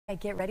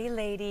Get ready,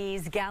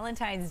 ladies.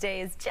 Galentine's Day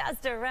is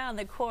just around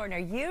the corner,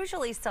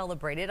 usually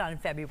celebrated on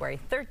February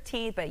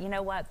 13th, but you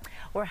know what?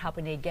 We're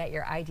helping to get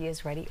your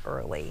ideas ready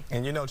early.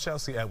 And you know,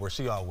 Chelsea Edwards,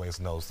 she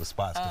always knows the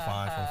spots to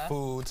find, from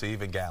food to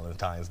even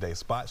Galentine's Day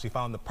spots. She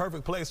found the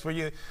perfect place for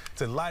you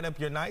to light up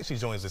your night. She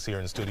joins us here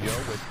in the studio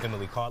with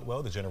Emily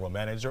Caldwell, the general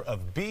manager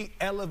of Be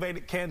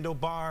Elevated Candle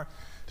Bar,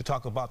 to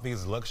talk about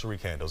these luxury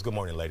candles. Good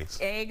morning, ladies.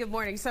 Hey, good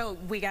morning. So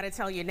we got to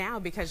tell you now,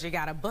 because you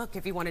got a book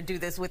if you want to do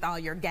this with all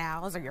your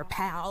gals or your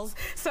pals.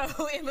 So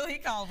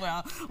Emily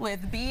Caldwell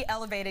with Be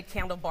Elevated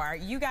Candle Bar.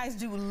 You guys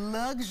do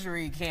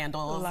luxury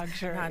candles.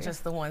 Luxury. Not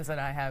just the ones that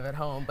I have at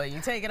home, but you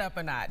take it up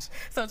a notch.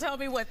 So tell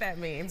me what that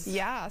means.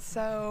 Yeah,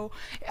 so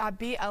at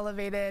Be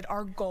Elevated,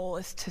 our goal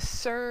is to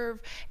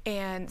serve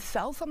and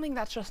sell something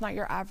that's just not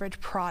your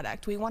average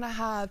product. We want to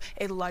have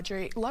a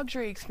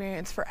luxury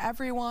experience for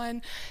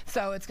everyone.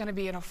 So it's going to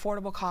be an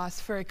affordable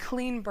cost for a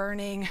clean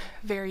burning,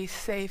 very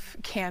safe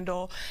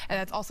candle,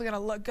 and it's also going to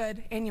look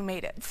good, and you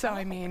made it. So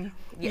I mean,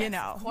 yes, you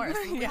know, of course,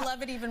 we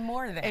love it even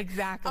more then.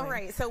 Exactly. All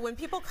right, so when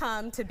people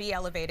come to Be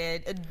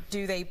Elevated,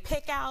 do they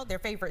pick out their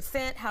favorite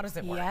scent? How does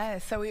it work?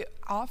 Yes, so we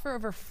offer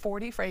over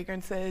 40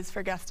 fragrances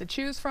for guests to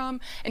choose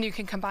from, and you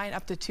can combine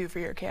up to 2 for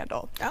your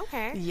candle.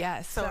 Okay.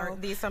 Yes. So are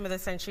these some of the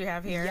scents you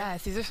have here?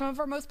 Yes, these are some of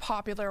our most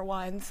popular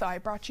ones. So I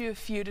brought you a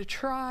few to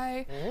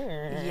try.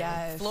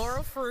 Yes.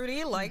 Floral,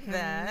 fruity, like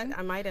that.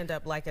 I might end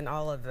up liking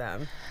all of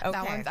them. Okay.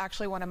 That one's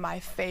actually one of my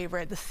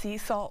favorite, the sea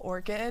salt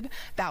orchid.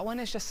 That one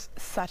is just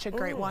such a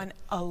great one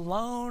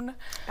alone.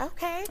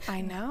 Okay.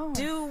 I know.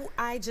 Do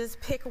I just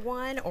pick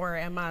one, or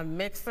am I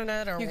mixing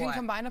it, or You can what?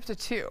 combine up to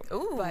 2.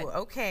 Ooh, but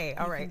okay.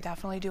 All right. You can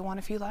definitely do one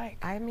if you like.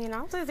 I mean,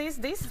 I'll do these.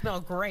 These smell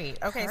great.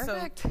 Okay,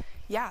 Perfect. so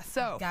yeah,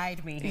 so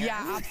guide me here.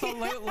 Yeah,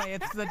 absolutely.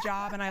 It's the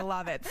job, and I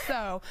love it.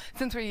 So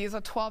since we use a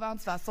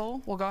 12-ounce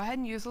vessel, we'll go ahead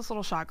and use this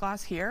little shot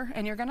glass here,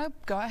 and you're gonna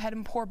go ahead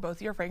and pour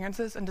both your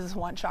fragrances into this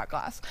one shot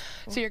glass.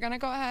 So you're gonna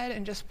go ahead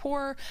and just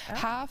pour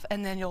half,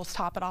 and then you'll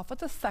top it off with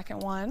the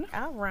second one.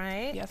 All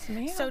right. Yes,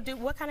 ma'am. So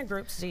what kind of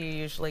groups do you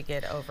usually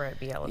get over at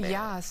Be Elevated?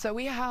 Yeah, so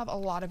we have a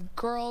lot of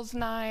girls'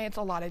 nights,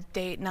 a lot of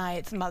date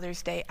nights,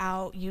 Mother's Day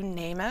out, you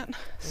name it.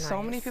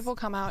 So many people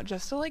come out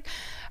just to like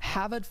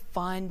have a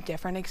fun,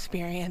 different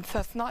experience.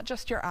 That's not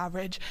just your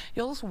average.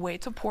 You'll just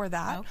wait to pour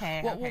that.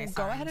 Okay. What we'll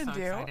go ahead and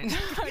do,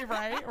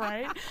 excited.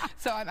 right.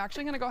 So I'm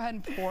actually going to go ahead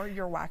and pour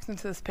your wax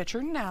into this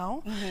pitcher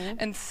now.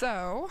 And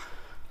so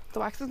the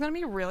wax is going to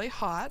be really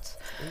hot.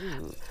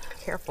 Ooh,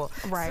 careful.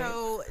 Right.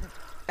 So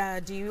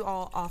do you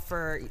all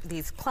offer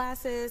these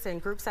classes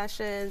and group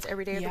sessions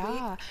every day of the week?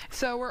 Yeah,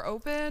 so we're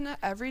open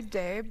every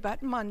day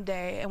but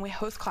Monday, and we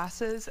host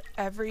classes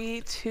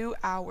every 2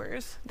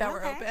 hours that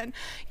we're open.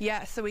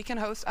 Yes, so we can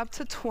host up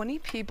to 20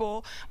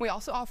 people. We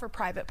also offer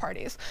private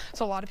parties.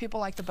 So a lot of people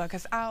like to book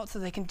us out so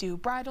they can do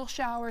bridal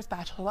showers,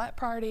 bachelorette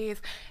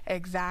parties.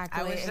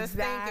 Exactly. I was just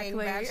thinking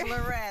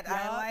bachelorette.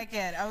 I like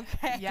it.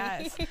 Okay.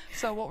 Yes.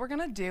 So what we're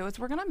going to do is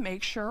we're going to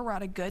make sure we're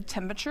at a good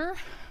temperature.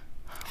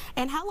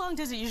 And how long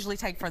does it usually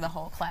take for the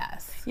whole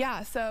class?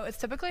 Yeah, so it's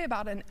typically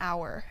about an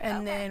hour,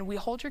 and then we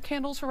hold your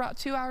candles for about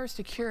 2 hours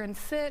to cure and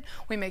sit.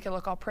 We make it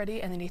look all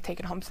pretty, and then you take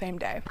it home same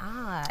day.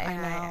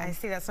 And I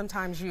see that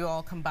sometimes you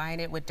all combine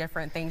it with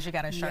different things. You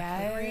got a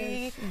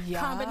charcuterie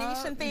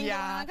combination thing going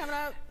on coming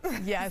up.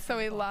 Yeah, so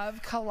we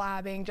love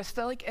collabing, just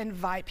to like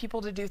invite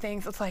people to do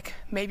things. It's like,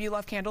 maybe you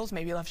love candles,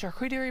 maybe you love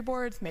charcuterie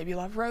boards, maybe you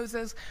love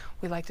roses.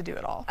 We like to do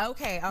it all.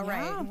 Okay, all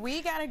right.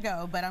 We gotta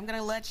go, but I'm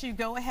gonna let you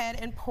go ahead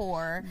and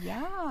pour.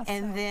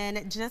 And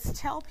then just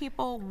tell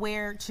people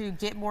where to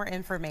get more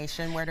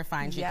information, where to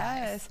find you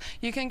guys. Yes,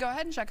 you can go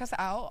ahead and check us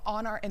out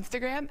on our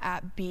Instagram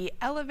at Be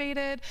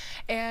Elevated,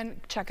 and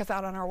check us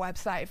out on our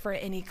website for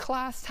any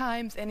class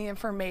times, any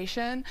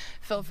information.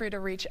 Feel free to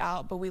reach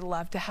out, but we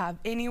love to have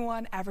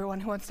everyone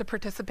who wants to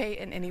participate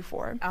in any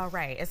form. All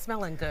right, it's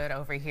smelling good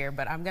over here,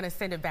 but I'm gonna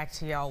send it back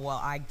to y'all while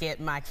I get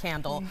my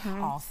candle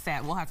all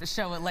set. We'll have to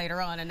show it later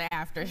on in the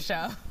after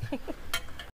show.